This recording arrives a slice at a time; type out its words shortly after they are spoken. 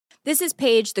This is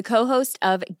Paige, the co-host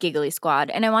of Giggly Squad,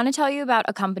 and I want to tell you about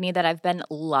a company that I've been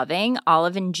loving,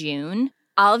 Olive & June.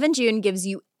 Olive & June gives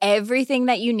you everything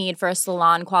that you need for a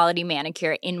salon-quality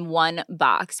manicure in one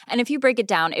box. And if you break it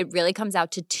down, it really comes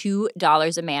out to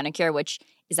 $2 a manicure, which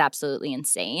is absolutely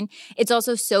insane. It's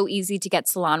also so easy to get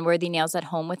salon-worthy nails at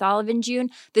home with Olive & June.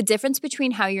 The difference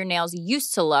between how your nails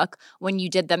used to look when you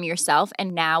did them yourself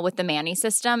and now with the Mani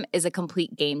system is a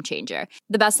complete game changer.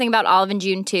 The best thing about Olive &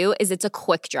 June, too, is it's a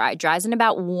quick dry. Dries in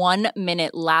about 1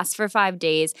 minute, lasts for 5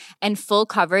 days, and full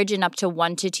coverage in up to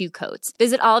 1 to 2 coats.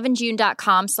 Visit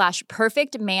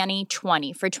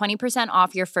oliveandjune.com/perfectmani20 for 20%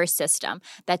 off your first system.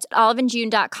 That's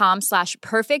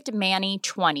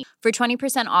oliveandjune.com/perfectmani20 for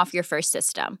 20% off your first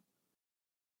system.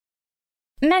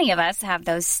 Many of us have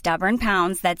those stubborn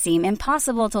pounds that seem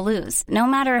impossible to lose, no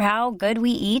matter how good we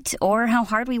eat or how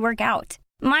hard we work out.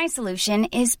 My solution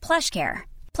is PlushCare.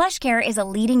 PlushCare is a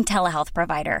leading telehealth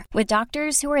provider with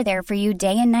doctors who are there for you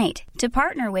day and night to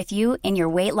partner with you in your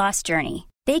weight loss journey.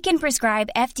 They can prescribe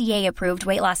FDA-approved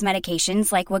weight loss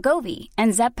medications like Wegovy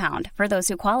and Zepbound for those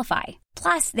who qualify.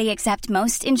 Plus, they accept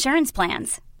most insurance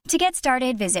plans. To get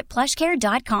started, visit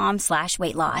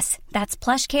plushcare.com/weightloss. That's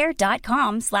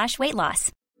plushcare.com/weightloss.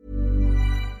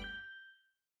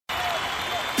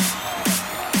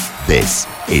 This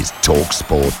is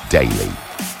TalkSport Daily.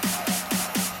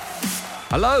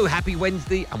 Hello, happy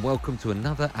Wednesday, and welcome to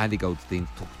another Andy Goldstein's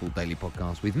TalkSport Daily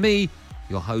podcast with me,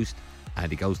 your host,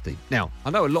 Andy Goldstein. Now, I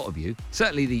know a lot of you,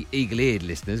 certainly the eagle-eared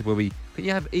listeners, can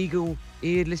you have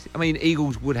eagle-eared listeners? I mean,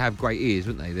 eagles would have great ears,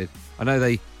 wouldn't they? I know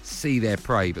they see their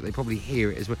prey, but they probably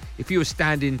hear it as well. If you were,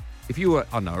 I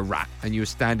don't know, a rat, and you were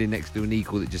standing next to an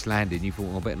eagle that just landed, and you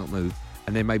thought, I better not move,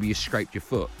 and then maybe you scraped your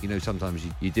foot. You know, sometimes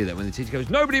you do that when the teacher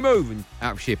goes, nobody move, and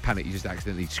out of sheer panic, you just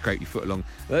accidentally scrape your foot along.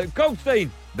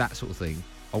 Goldstein! That sort of thing.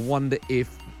 I wonder I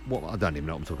don't even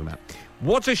know what I'm talking about.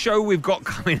 What a show we've got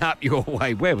coming up your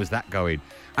way. Where was that going?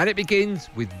 And it begins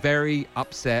with very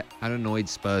upset and annoyed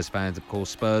Spurs fans. Of course,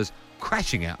 Spurs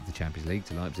crashing out of the Champions League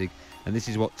to Leipzig. And this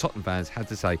is what Tottenham fans had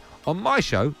to say on my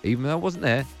show, even though I wasn't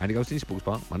there. Andy Goldstein Sports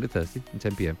Bar, Monday, Thursday, and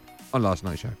 10 p.m. on last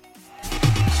night's show. Ball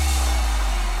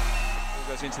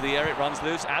goes into the air, it runs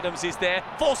loose. Adams is there,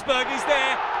 Forsberg is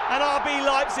there, and RB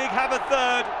Leipzig have a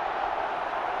third.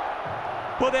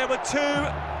 But there were two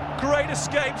great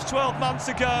escapes 12 months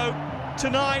ago.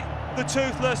 Tonight, the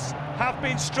toothless have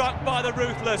been struck by the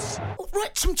ruthless.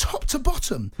 Right from top to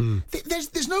bottom.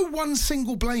 There's no one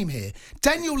single blame here.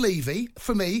 Daniel Levy,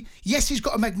 for me, yes, he's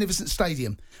got a magnificent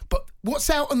stadium, but what's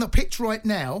out on the pitch right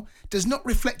now does not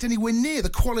reflect anywhere near the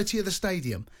quality of the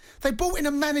stadium. They brought in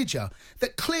a manager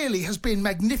that clearly has been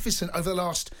magnificent over the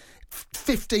last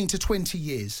 15 to 20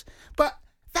 years. But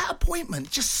that appointment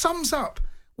just sums up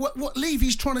what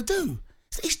Levy's trying to do.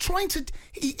 He's trying to...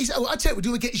 I tell you, we're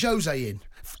going to get Jose in.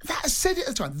 That, I said it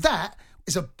at the time, that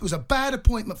was a bad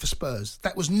appointment for Spurs.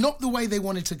 That was not the way they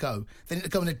wanted to go. They need to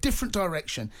go in a different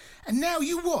direction. And now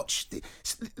you watch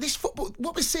this football.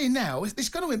 What we're seeing now is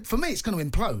for me, it's going to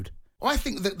implode. I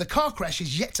think that the car crash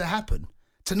is yet to happen.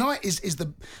 Tonight is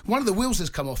one of the wheels has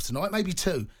come off tonight, maybe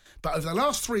two. But over the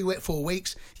last 4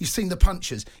 weeks, you've seen the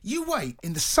punches. You wait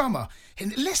in the summer,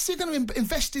 unless you're going to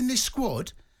invest in this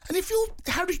squad. And if you're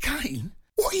Harry Kane,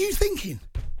 what are you thinking?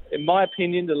 In my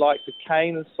opinion, the likes of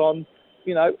Kane and Son,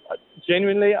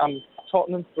 genuinely, I'm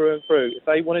Tottenham through and through. If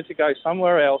they wanted to go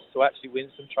somewhere else to actually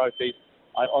win some trophies,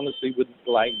 I honestly wouldn't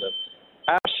blame them.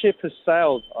 Our ship has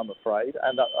sailed, I'm afraid,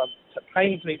 and it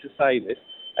pains me to say this,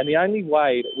 and the only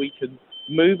way that we can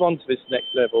move on to this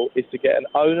next level is to get an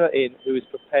owner in who is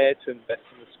prepared to invest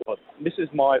in the squad. And this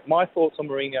is my thoughts on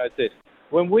Mourinho is this.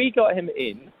 When we got him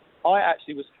in, I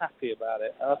actually was happy about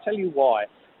it, and I'll tell you why.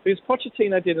 Because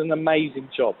Pochettino did an amazing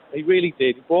job. He really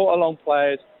did. He brought along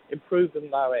players, improved them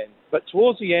no end. But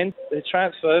towards the end, the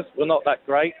transfers were not that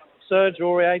great. Serge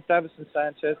Aurier, Davison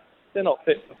Sanchez, they're not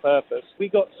fit for purpose. We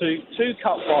got to 2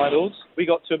 cup finals. We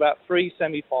got to about 3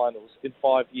 semi-finals in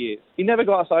 5 years. He never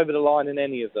got us over the line in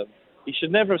any of them. He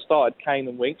should never have started Kane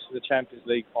and Winks for the Champions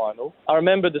League final. I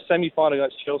remember the semi-final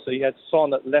against Chelsea, he had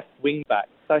Son at left wing-back.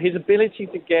 So his ability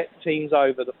to get teams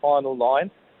over the final line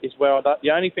is where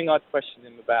the only thing I'd question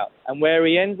him about. And where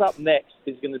he ends up next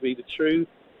is going to be the true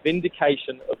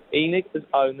vindication of ENIC as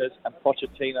owners and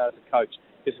Pochettino as a coach.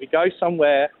 Because if we go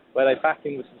somewhere where they back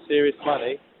him with some serious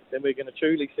money, then we're going to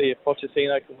truly see if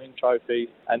Pochettino can win trophies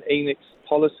and ENIC's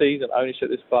policies and ownership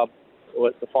of this club, or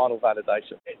it's the final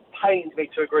validation. It pains me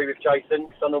to agree with Jason,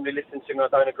 because I normally listen to him and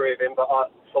I don't agree with him, but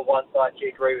for once I actually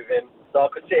agree with him. So I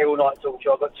could sit here all night talking to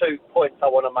you. I've got 2 points I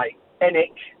want to make.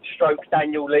 ENIC /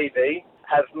 Daniel Levy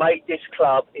have made this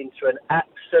club into an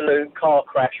absolute car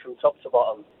crash from top to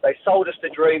bottom. They sold us the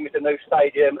dream with the new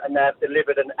stadium and they have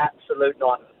delivered an absolute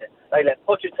nightmare. They let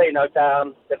Pochettino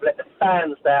down, they've let the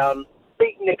fans down,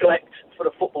 big neglect for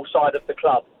the football side of the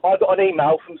club. I got an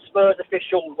email from Spurs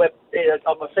official web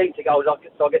on my seat to go,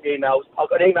 so I get the emails. I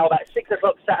got an email about 6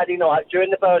 o'clock Saturday night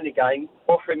during the Burnley game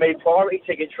offering me priority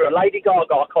tickets for a Lady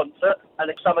Gaga concert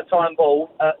and a summertime ball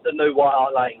at the new White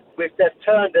Hart Lane. They've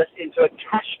turned us into a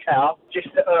cash cow just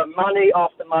to earn money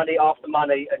after money after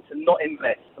money and to not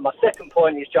invest. And my second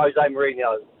point is Jose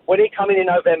Mourinho. When he came in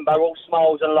November, all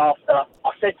smiles and laughter, I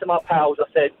said to my pals, I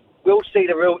said, we'll see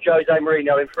the real Jose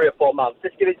Mourinho in 3 or 4 months.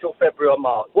 Let's give it till February or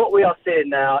March. What we are seeing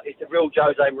now is the real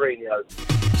Jose Mourinho.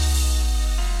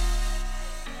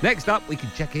 Next up, we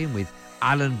can check in with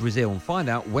Alan Brazil and find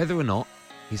out whether or not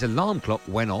his alarm clock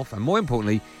went off and, more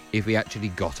importantly, if he actually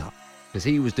got up. Because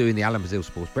he was doing the Alan Brazil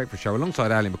Sports Breakfast Show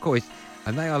alongside Alan McCoy,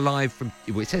 and they are live from,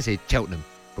 well, it says here Cheltenham,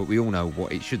 but we all know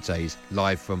what it should say is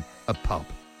live from a pub.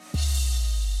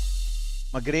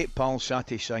 My great pal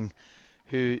Sati Singh,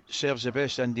 who serves the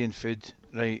best Indian food,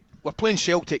 right? We're playing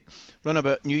Celtic round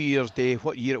about New Year's Day.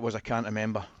 What year it was, I can't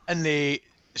remember. And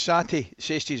Sati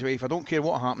says to his wife, I don't care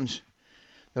what happens,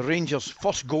 the Rangers'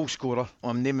 first goal scorer,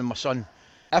 I'm naming my son.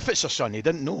 If it's a son, he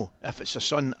didn't know. If it's a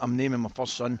son, I'm naming my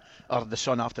first son, or the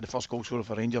son after the first goal scorer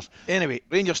for Rangers. Anyway,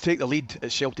 Rangers take the lead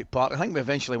at Celtic Park. I think we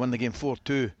eventually win the game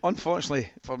 4-2. Unfortunately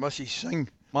for Mrs. Singh,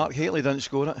 Mark Hateley didn't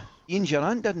score it. Ian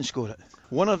Durrant didn't score it.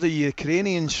 One of the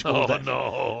Ukrainians scored it.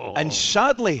 No. And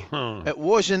sadly, it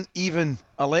wasn't even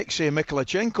Alexei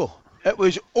Mikhailichenko. It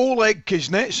was Oleg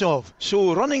Kuznetsov.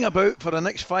 So running about for the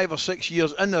next 5 or 6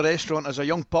 years in the restaurant as a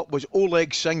young pup was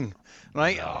Oleg Singh.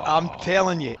 Right? No. I'm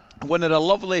telling you. One of the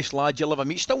loveliest lads you'll ever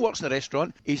meet. Still works in the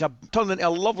restaurant. He's turned into a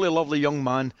lovely, lovely young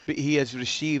man. But he has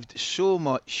received so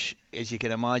much, as you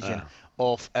can imagine,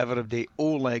 off everybody.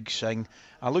 Oleg Singh.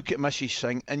 I look at Mrs.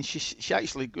 Singh and she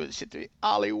actually said to me,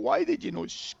 Ali, why did you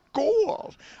not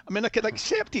score? I mean, I could have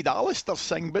accepted Alistair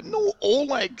Singh, but no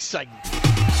Oleg Singh.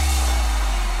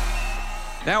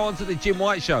 Now on to the Jim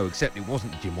White Show, except it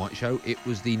wasn't the Jim White Show. It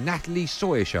was the Natalie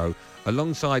Sawyer Show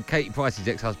alongside Katie Price's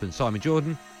ex-husband Simon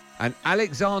Jordan and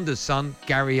Alexander's son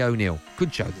Gary O'Neill.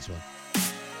 Good show, this one.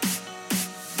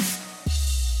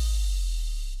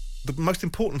 The most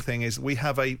important thing is we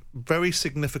have a very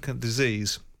significant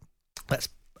disease that's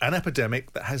an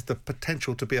epidemic that has the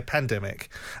potential to be a pandemic,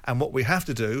 and what we have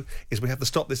to do is we have to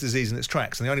stop this disease in its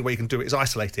tracks, and the only way you can do it is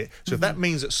isolate it. So if that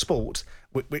means that sport,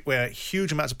 where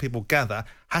huge amounts of people gather,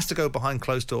 has to go behind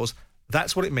closed doors,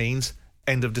 that's what it means.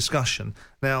 End of discussion.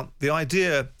 Now, the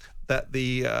idea that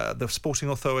the sporting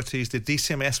authorities, the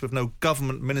DCMS, with no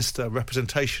government minister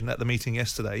representation at the meeting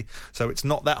yesterday, so it's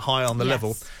not that high on the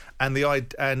level, and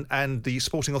the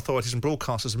sporting authorities and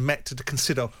broadcasters met to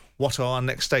consider what are our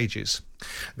next stages.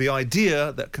 The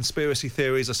idea that conspiracy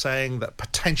theories are saying that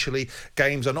potentially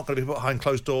games are not going to be put behind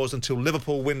closed doors until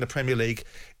Liverpool win the Premier League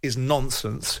is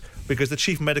nonsense, because the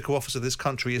chief medical officer of this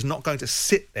country is not going to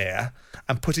sit there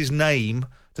and put his name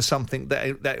to something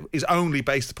that is only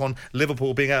based upon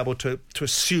Liverpool being able to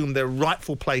assume their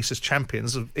rightful place as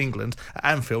champions of England at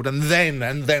Anfield, and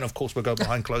then of course we'll go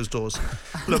behind closed doors.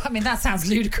 Look, I mean, that sounds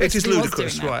ludicrous. It is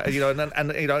ludicrous, right? You know,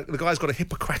 and you know, the guy's got a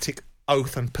Hippocratic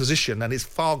oath and position, and is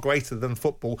far greater than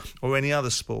football or any other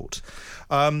sport.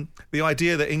 The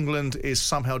idea that England is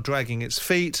somehow dragging its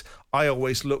feet, I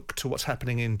always look to what's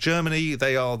happening in Germany.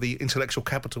 They are the intellectual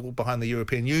capital behind the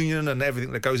European Union and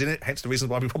everything that goes in it, hence the reason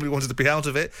why we probably wanted to be out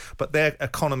of it. But their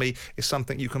economy is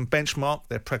something you can benchmark.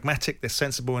 They're pragmatic, they're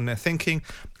sensible in their thinking,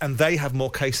 and they have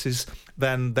more cases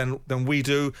than we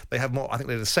do. They have more, I think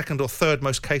they're the second or third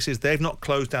most cases. They've not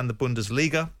closed down the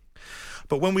Bundesliga.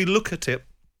 But when we look at it,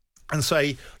 and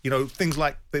say, you know, things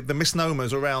like the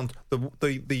misnomers around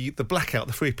the blackout,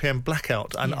 the 3 p.m.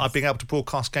 blackout, and being able to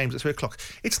broadcast games at 3 o'clock.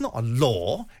 It's not a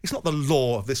law. It's not the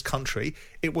law of this country.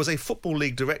 It was a Football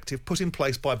League directive put in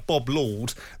place by Bob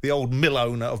Lord, the old mill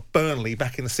owner of Burnley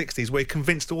back in the 60s, where he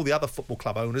convinced all the other football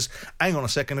club owners, hang on a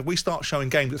second, if we start showing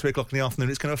games at 3 o'clock in the afternoon,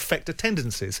 it's going to affect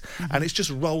attendances. And it's just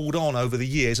rolled on over the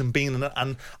years and been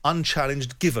an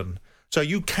unchallenged given. So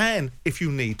you can, if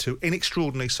you need to, in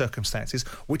extraordinary circumstances,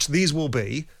 which these will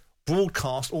be,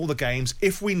 broadcast all the games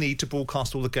if we need to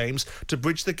broadcast all the games to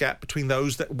bridge the gap between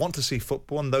those that want to see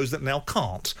football and those that now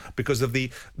can't because of the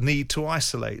need to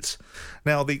isolate.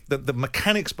 Now, the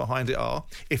mechanics behind it are,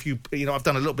 if you know, I've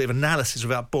done a little bit of analysis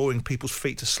without boring people's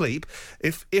feet to sleep.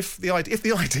 If the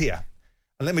idea,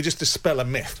 and let me just dispel a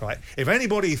myth, right? If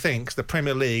anybody thinks the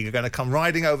Premier League are going to come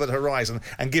riding over the horizon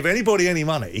and give anybody any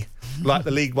money, like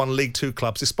the League One, League Two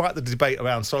clubs, despite the debate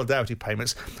around solidarity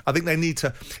payments. I think they need to.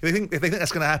 If they think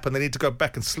that's going to happen, they need to go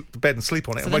back and to bed and sleep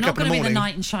on it So and they're wake not up in the going to be morning. the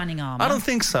knight in shining armour? I don't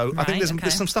think so. I think Right,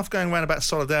 there's some stuff going around about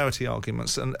solidarity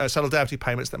arguments and solidarity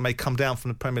payments that may come down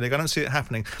from the Premier League. I don't see it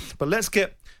happening. But let's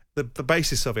get the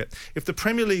basis of it. If the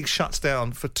Premier League shuts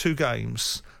down for 2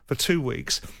 games for 2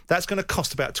 weeks, that's going to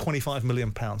cost about £25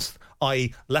 million,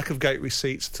 i.e. lack of gate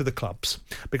receipts to the clubs.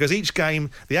 Because each game,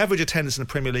 the average attendance in the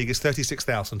Premier League is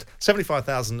 36,000,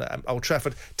 75,000 at Old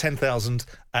Trafford, 10,000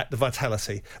 at the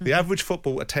Vitality. The average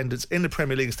football attendance in the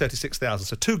Premier League is 36,000.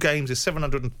 So 2 games is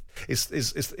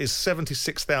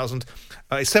 76,000.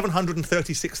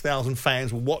 736,000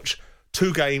 fans will watch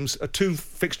 2 games, 2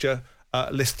 fixture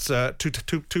lists, two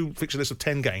fixture lists of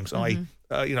 10 games, i.e.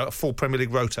 A full Premier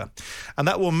League rota, and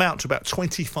that will amount to about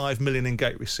 25 million in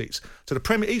gate receipts. So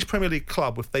each Premier League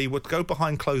club, if they would go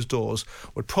behind closed doors,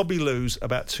 would probably lose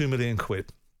about £2 million.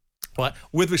 Right,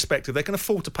 with respect to, they can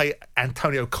afford to pay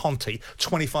Antonio Conte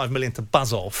 25 million to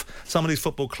buzz off. Some of these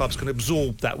football clubs can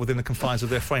absorb that within the confines of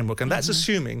their framework, and that's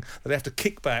assuming that they have to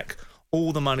kick back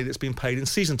all the money that's been paid in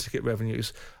season ticket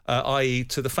revenues, i.e.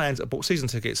 to the fans that bought season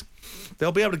tickets.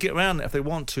 They'll be able to get around that if they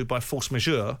want to by force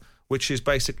majeure, which is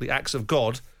basically acts of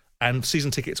God, and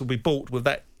season tickets will be bought with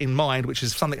that in mind, which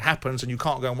is if something happens and you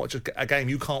can't go and watch a game,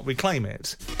 you can't reclaim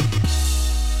it.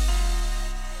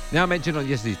 Now, I mentioned on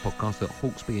yesterday's podcast that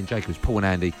Hawksbee and Jacobs, Paul and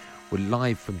Andy, were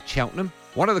live from Cheltenham.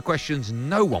 One of the questions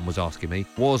no one was asking me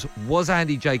was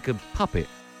Andy Jacobs' puppet,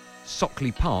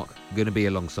 Sockley Park, going to be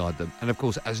alongside them? And of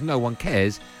course, as no one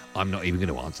cares, I'm not even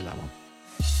going to answer that one.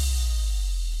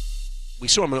 We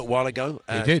saw him a little while ago,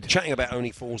 We did. chatting about Only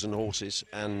Fools and Horses,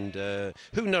 and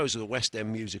who knows, of the West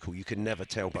End musical, you can never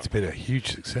tell. But It's been a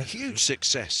huge success. Huge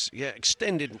success, yeah,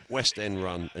 extended West End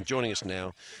run. And joining us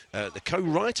now, the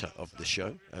co-writer of the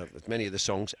show, with many of the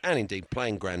songs, and indeed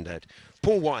playing Grandad,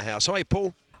 Paul Whitehouse. Hi,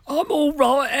 Paul. I'm all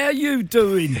right. How you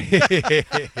doing?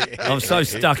 I'm so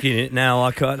stuck in it now.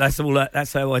 I can't. That's all.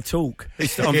 That's how I talk. You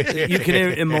can hear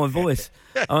it in my voice.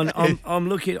 I'm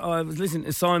looking. I was listening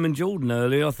to Simon Jordan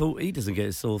earlier. I thought he doesn't get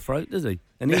a sore throat, does he?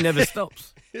 And he never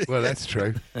stops. Well, that's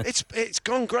true. It's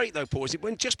gone great though, Paul. Is it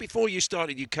when just before you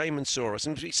started, you came and saw us,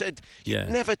 and we said, Yeah.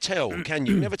 never tell, can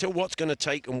you? Never tell what's going to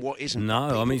take and what isn't.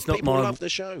 No, I mean it's not people my. love the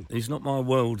show. It's not my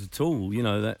world at all. You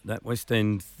know that West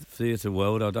End theatre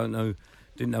world. I don't know.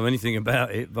 Didn't know anything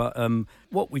about it, but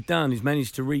what we've done is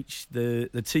managed to reach the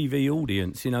TV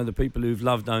audience. You know, the people who've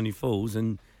loved Only Fools,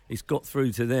 and it's got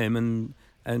through to them.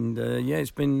 And yeah,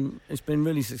 it's been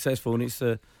really successful, and it's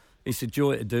a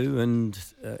joy to do, and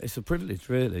it's a privilege,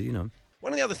 really. You know.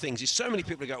 One of the other things is so many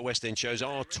people who go to West End shows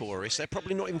are tourists. They're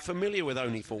probably not even familiar with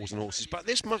Only Fools and Horses, but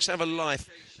this must have a life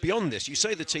beyond this. You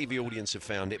say the TV audience have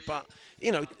found it, but,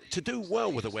 you know, to do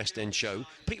well with a West End show,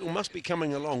 people must be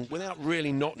coming along without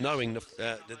really not knowing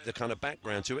the kind of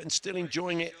background to it and still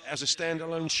enjoying it as a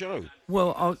standalone show.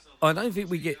 Well, I don't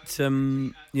think we get,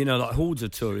 like hordes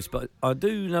of tourists, but I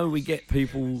do know we get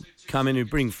people come in who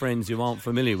bring friends who aren't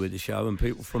familiar with the show, and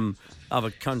people from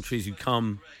other countries who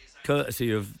come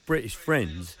courtesy of British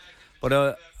friends.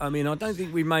 But, I mean, I don't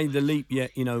think we made the leap yet,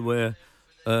 you know, where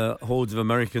hordes of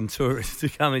American tourists to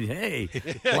come in, hey,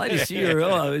 ladies here,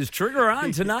 is Trigger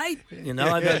on tonight? You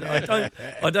know,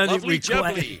 I don't think we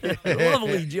quite...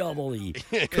 Lovely jubbly.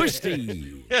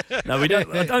 Cushy. No, we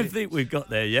don't. I don't think we've got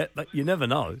there yet, but you never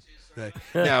know.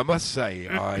 Now, I must say,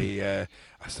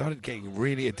 I started getting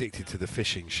really addicted to the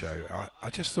fishing show. I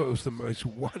just thought it was the most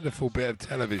wonderful bit of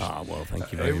television. Ah, well,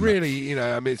 thank you very much. It really, you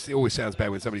know, I mean, it always sounds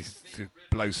bad when somebody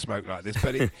blows smoke like this,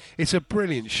 but it's a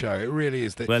brilliant show. It really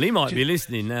is. Well, he might be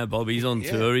listening now, Bob. He's on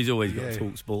tour. He's always got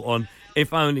TalkSport on,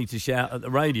 if only to shout at the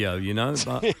radio, you know.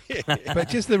 But, but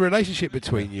just the relationship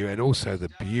between you and also the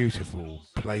beautiful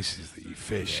places that you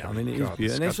fish. Yeah, I mean, it is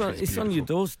beautiful. And it's on your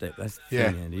doorstep. That's the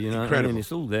thing, Andy. You know, incredible. I mean,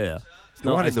 it's all there. It's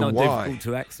The one not in the Y. difficult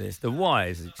to access. The Y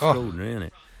is extraordinary, isn't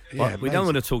it? Yeah, but we don't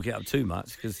want to talk it up too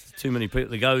much because too many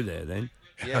people to go there then.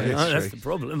 Yeah, that's the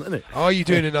problem, isn't it? Are you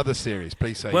doing another series?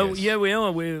 Please say well, yes. yeah, we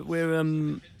are. We've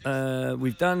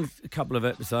done a couple of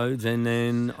episodes, and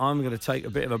then I'm going to take a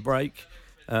bit of a break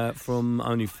from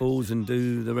Only Fools and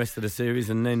do the rest of the series,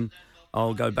 and then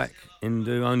I'll go back and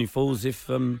do Only Fools if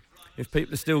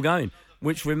people are still going.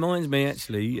 Which reminds me,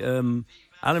 actually,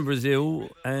 Alan Brazil,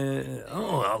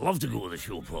 I'd love to go to the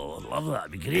show, Paul. I'd love that.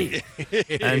 It'd be great.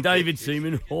 And David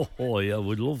Seaman, I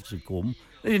would love to come.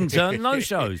 They didn't turn no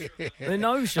shows. They're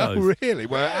no shows. Oh, really?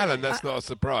 Well, Alan, that's not a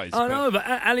surprise. I know, but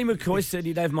Ali McCoy said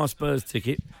he'd have my Spurs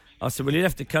ticket. I said, well, he'd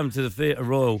have to come to the Theatre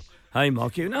Royal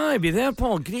Haymarket. No, he'd be there,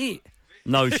 Paul. Great.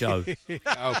 No show.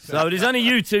 So there's only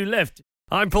you two left.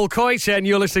 I'm Paul Coyte, and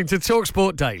you're listening to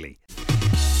TalkSport Daily.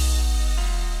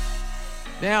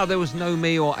 Now, there was no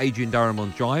me or Adrian Durham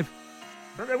on Drive.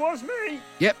 But there was me.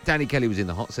 Yep, Danny Kelly was in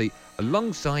the hot seat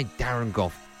alongside Darren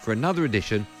Goff for another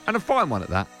edition, and a fine one at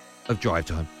that, of Drive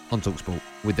Time on TalkSport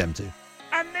with them two.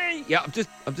 And me. Yeah, I'm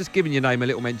just giving your name a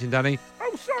little mention, Danny.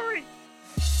 Oh, sorry.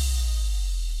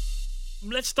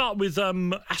 Let's start with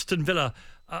Aston Villa.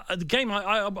 The game,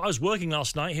 I was working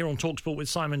last night here on TalkSport with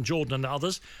Simon Jordan and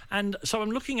others, and so I'm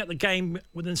looking at the game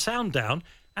with the sound down,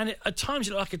 and at times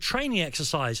it looked like a training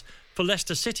exercise for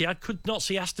Leicester City. I could not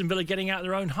see Aston Villa getting out of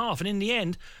their own half, and in the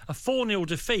end, a 4-0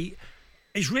 defeat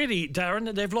is really,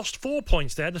 Darren, they've lost 4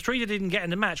 points there. The 3 they didn't get in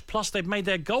the match, plus they've made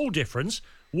their goal difference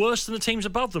worse than the teams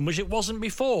above them, which it wasn't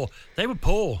before. They were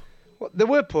poor. Well, they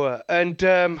were poor, and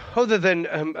other than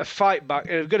a fight back,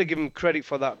 I've got to give them credit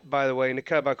for that, by the way, in the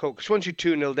Carabao Cup, because once you're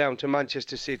 2-0 down to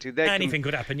Manchester City... Anything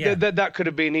could happen, yeah. That could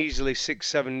have been easily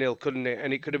 6-7-0, couldn't it?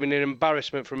 And it could have been an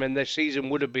embarrassment for them, and their season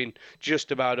would have been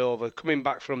just about over, coming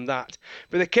back from that.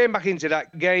 But they came back into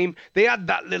that game. They had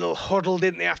that little huddle,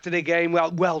 didn't they, after the game?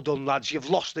 Well done, lads, you've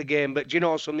lost the game, but do you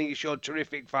know something? You showed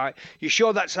terrific fight. You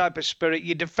showed that type of spirit.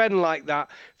 You defend like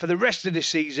that for the rest of the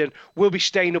season. We'll be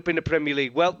staying up in the Premier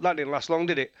League. Well, that didn't last long,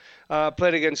 did it?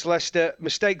 Played against Leicester,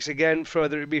 mistakes again,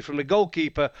 whether it be from the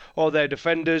goalkeeper or their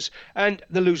defenders, and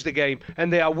they lose the game,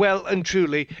 and they are well and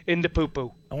truly in the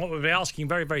poo-poo. And what we'll be asking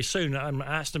very, very soon,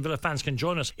 Aston Villa fans can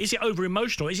join us, is it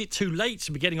over-emotional? Is it too late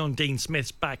to be getting on Dean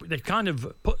Smith's back? They've kind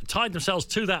of tied themselves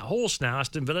to that horse now,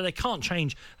 Aston Villa. They can't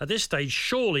change at this stage,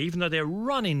 surely, even though they're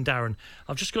running, Darren.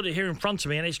 I've just got it here in front of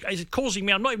me, and it's causing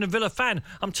me, I'm not even a Villa fan,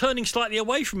 I'm turning slightly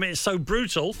away from it, it's so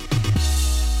brutal.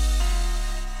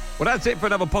 Well, that's it for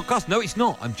another podcast. No, it's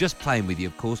not. I'm just playing with you,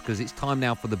 of course, because it's time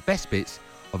now for the best bits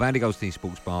of Andy Goldstein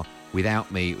Sports Bar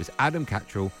without me. It was Adam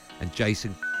Cattrall and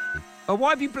Jason. Oh,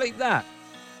 why have you bleeped that?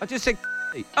 I just said.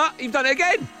 Ah, you've done it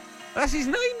again. That's his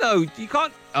name, though. You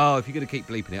can't. Oh, if you're going to keep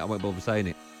bleeping it, I won't bother saying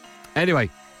it.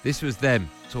 Anyway, this was them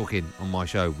talking on my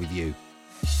show with you.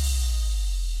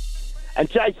 And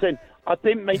Jason, I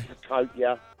didn't mean to quote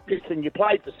you. Listen, you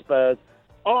played for Spurs.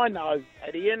 I know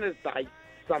at the end of the day,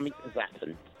 something has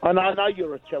happened. And I know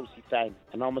you're a Chelsea fan,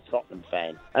 and I'm a Tottenham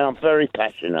fan, and I'm very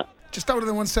passionate. Just hold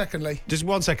on 1 second, Lee. Just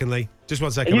 1 second, Lee. Just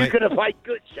 1 second, Are mate. you going to play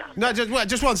good, Sean? No,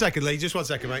 just 1 second, Lee. Just 1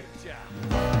 second, mate. When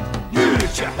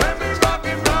we rock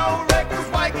and roll, records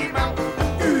waking up.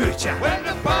 When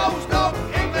the balls knock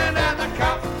England out the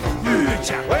cup.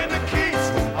 When the kids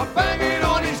are banging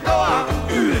on his door.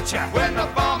 When the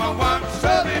farmer won't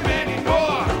serve him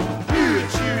anymore.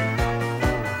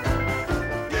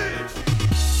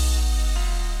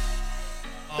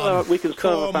 We can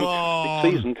start a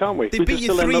fantastic season, can't we? They We beat can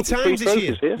you still end 3 up with times this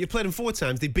year. trophies here. You played them 4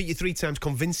 times. They beat you 3 times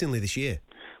convincingly this year.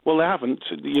 Well, they haven't.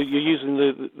 You're using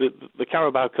the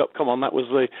Carabao Cup. Come on, that was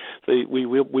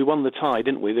we won the tie,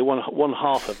 didn't we? They won one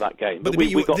half of that game, But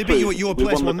we they got beat through. you at your We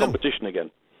place won the 1-0. competition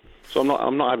again. So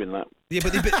I'm not having that. Yeah,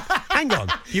 but hang on.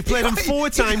 You played them 4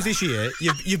 times this year.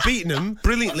 You've beaten them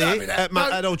brilliantly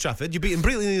at Old Trafford. You beat them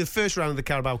brilliantly in the first round of the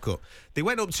Carabao Cup. They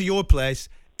went up to your place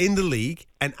in the league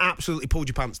and absolutely pulled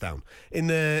your pants down. In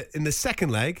the second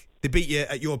leg, they beat you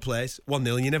at your place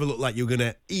 1-0, and you never looked like you were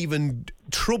going to even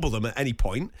trouble them at any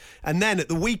point. And then at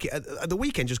the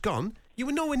weekend just gone, you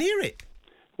were nowhere near it.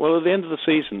 Well, at the end of the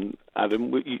season,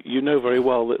 Adam, you know very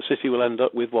well that City will end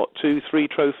up with, 2-3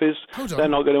 trophies? Hold on. They're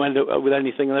not going to end up with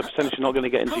anything, and they're potentially not going to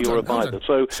get into Europe either.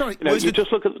 So, Sorry, you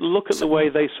just look at the way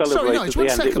they celebrate at the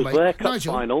end. It was their cup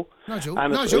final, and it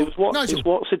was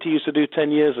what City used to do 10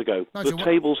 years ago. The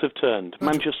tables have turned.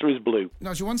 Manchester is blue.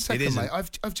 Nigel, 1 second, mate.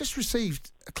 I've just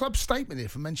received a club statement here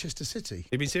from Manchester City.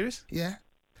 You been serious? Yeah.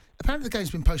 Apparently the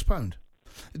game's been postponed.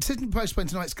 The decision to postpone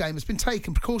tonight's game has been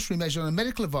taken precautionary measure on a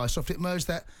medical advice after it emerged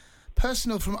that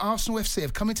personnel from Arsenal FC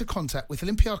have come into contact with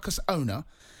Olympiacos owner,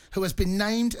 who has been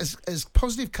named as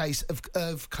positive case of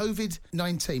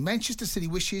COVID-19. Manchester City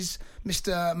wishes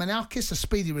Mr. Manalkis a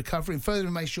speedy recovery, and further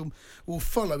information will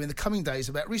follow in the coming days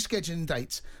about rescheduling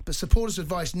dates, but supporters are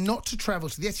advised not to travel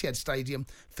to the Etihad Stadium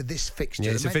for this fixture.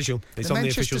 Yeah, it's official. It's on the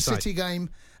official site. The Manchester City game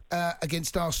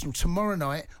against Arsenal tomorrow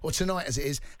night, or tonight as it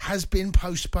is, has been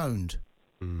postponed.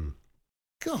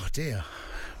 God, dear.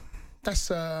 That's,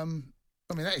 that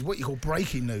is what you call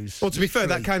breaking news. Well, to be fair,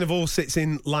 that kind of all sits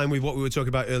in line with what we were talking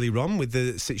about earlier on with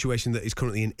the situation that is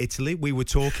currently in Italy. We were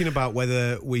talking about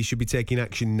whether we should be taking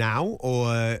action now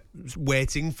or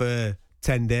waiting for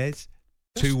 10 days,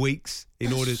 2 weeks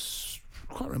in order...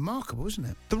 Quite remarkable, isn't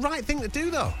it? The right thing to do,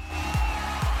 though.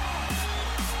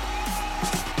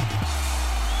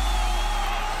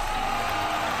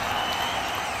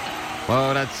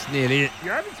 Well, that's nearly it. You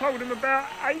haven't told them about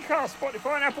Acast,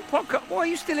 Spotify and Apple Podcast. Why are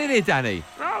you still in here, Danny?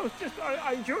 No, it's just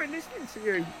I enjoy listening to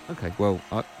you. Okay, well,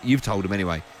 you've told them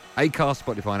anyway. Acast,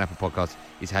 Spotify and Apple Podcasts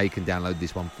is how you can download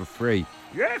this one for free.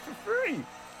 Yeah, for free.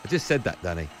 I just said that,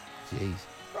 Danny. Jeez.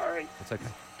 Sorry. That's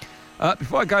okay.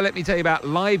 Before I go, let me tell you about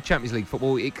live Champions League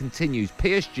football. It continues.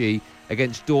 PSG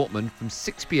against Dortmund from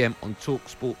 6 p.m. on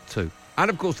TalkSport 2. And,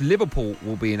 of course, Liverpool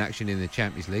will be in action in the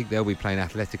Champions League. They'll be playing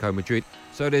Atletico Madrid.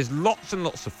 So there's lots and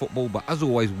lots of football. But, as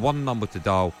always, one number to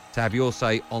dial to have your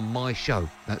say on my show.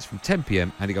 That's from 10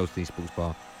 p.m. Andy Goldstein Sports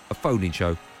Bar, a phone-in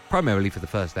show, primarily for the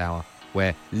first hour,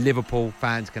 where Liverpool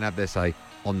fans can have their say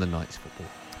on the night's football.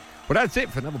 Well, that's it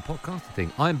for another podcasting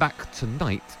thing. I'm back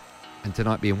tonight, and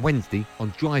tonight being Wednesday,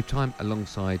 on Drive Time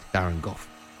alongside Darren Goff.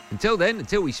 Until then,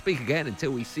 until we speak again,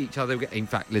 until we see each other again. In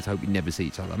fact, let's hope we never see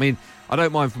each other. I mean, I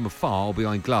don't mind from afar or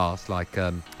behind glass like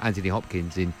Anthony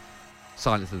Hopkins in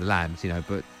Silence of the Lambs,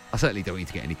 but I certainly don't need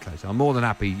to get any closer. I'm more than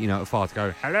happy, afar to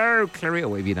go, hello, Clary, or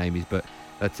whatever your name is, but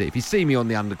that's it. If you see me on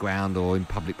the underground or in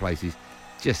public places,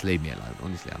 just leave me alone,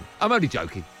 honestly. I'm only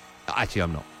joking. Actually,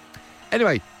 I'm not.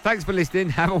 Anyway, thanks for listening.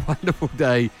 Have a wonderful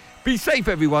day. Be safe,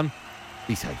 everyone.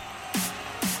 Be safe.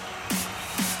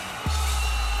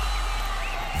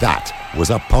 That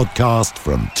was a podcast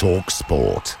from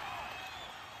TalkSport.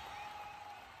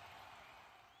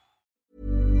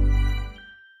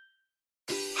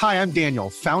 Hi, I'm Daniel,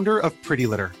 founder of Pretty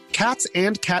Litter. Cats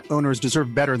and cat owners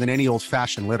deserve better than any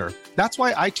old-fashioned litter. That's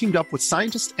why I teamed up with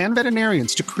scientists and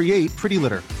veterinarians to create Pretty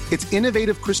Litter. Its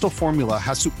innovative crystal formula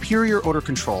has superior odor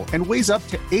control and weighs up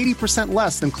to 80%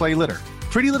 less than clay litter.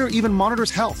 Pretty Litter even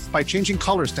monitors health by changing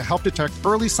colors to help detect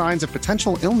early signs of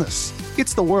potential illness.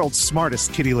 It's the world's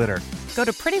smartest kitty litter. Go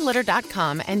to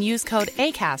prettylitter.com and use code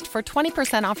ACAST for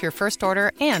 20% off your first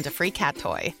order and a free cat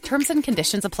toy. Terms and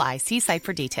conditions apply. See site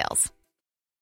for details.